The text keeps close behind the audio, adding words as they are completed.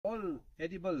all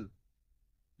edible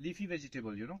leafy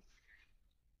vegetable,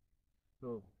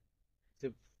 So it's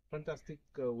a fantastic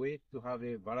way to have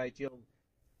a variety of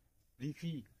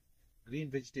leafy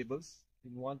green vegetables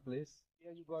in one place.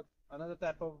 Here you got another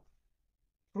type of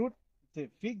fruit. It's a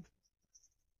fig.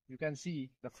 You can see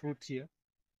the fruit here.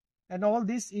 And all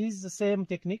this is the same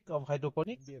technique of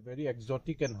hydroponic. A very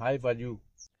exotic and high value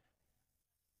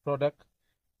product,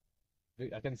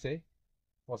 I can say,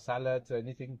 for salads or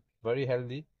anything, very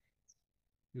healthy.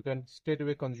 You can straight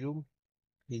away consume.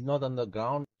 It's not on the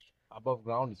ground, above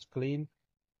ground, it's clean.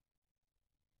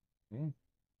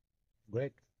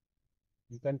 Great.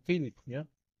 You can feel it, yeah,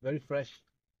 very fresh.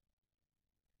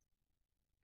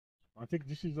 I think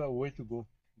this is our way to go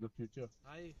in the future.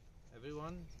 Hi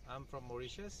everyone, I'm from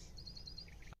Mauritius.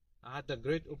 I had the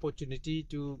great opportunity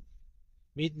to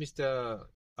meet Mr.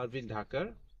 Arvind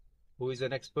Thakur, who is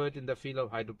an expert in the field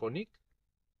of hydroponic.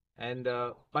 And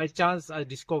by chance, I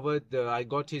discovered, I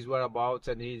got his whereabouts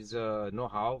and his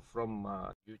know-how from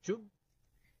YouTube.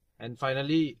 And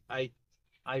finally, I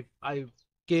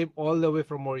came all the way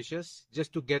from Mauritius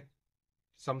just to get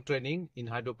some training in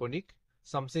hydroponic,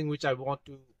 something which I want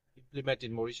to implement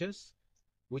in Mauritius,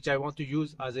 which I want to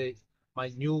use as my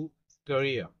new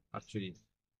career, actually.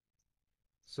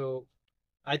 So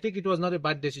I think it was not a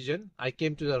bad decision. I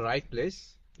came to the right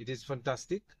place. It is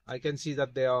fantastic. I can see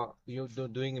that they are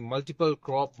doing multiple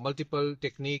crop, multiple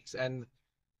techniques, and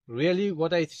really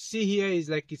what I see here is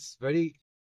like it's very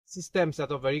systems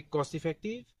that are very cost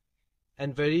effective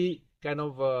and very kind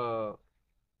of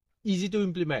easy to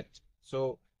implement.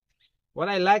 So what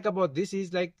I like about this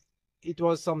is like it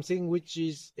was something which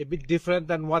is a bit different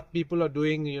than what people are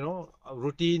doing, a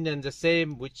routine and the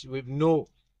same, which we know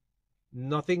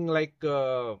nothing like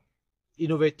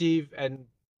innovative and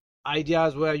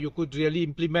ideas where you could really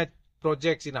implement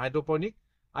projects in hydroponic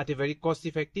at a very cost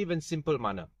effective and simple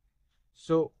manner.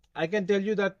 So I can tell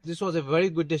you that this was a very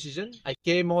good decision. I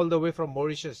came all the way from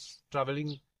Mauritius,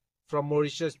 traveling from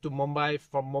Mauritius to Mumbai,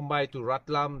 from Mumbai to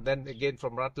Ratlam, then again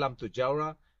from Ratlam to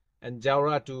Jaura, and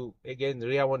Jaura to again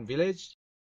Riawan village.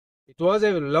 It was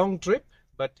a long trip,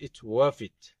 but it's worth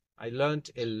it. I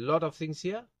learned a lot of things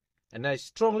here, and I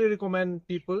strongly recommend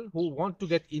people who want to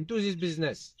get into this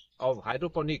business of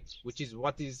hydroponics, which is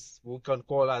what we can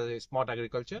call as a smart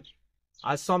agriculture,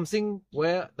 as something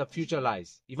where the future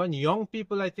lies. Even young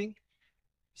people, I think,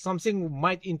 something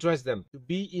might interest them to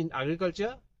be in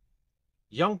agriculture.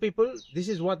 Young people, this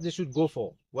is what they should go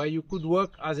for, where you could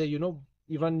work as a,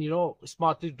 even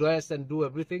smartly dressed and do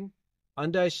everything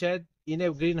under a shed in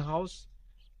a greenhouse.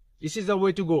 This is the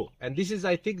way to go. And this is,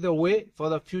 I think, the way for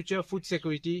the future food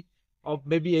security of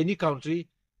maybe any country,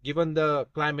 given the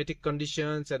climatic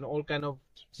conditions and all kind of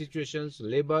situations,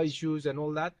 labor issues and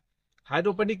all that.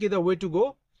 Hydroponic is the way to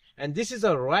go. And this is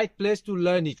the right place to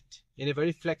learn it in a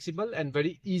very flexible and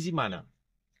very easy manner.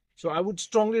 So I would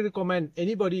strongly recommend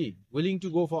anybody willing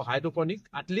to go for hydroponic,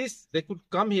 at least they could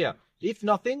come here. If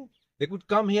nothing, they could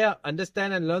come here,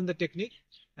 understand and learn the technique.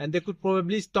 And they could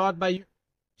probably start by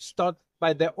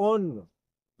their own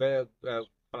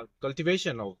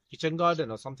cultivation or kitchen garden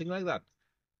or something like that.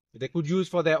 They could use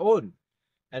for their own.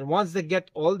 And once they get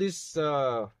all this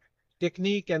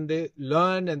technique and they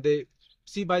learn and they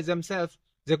see by themselves,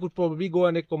 they could probably go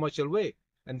in a commercial way.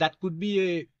 And that could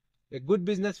be a good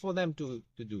business for them to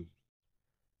do.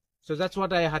 So that's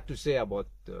what I had to say about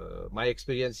my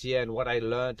experience here and what I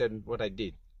learned and what I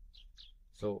did.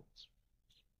 So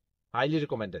highly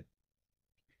recommended.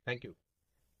 Thank you.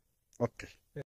 Okay.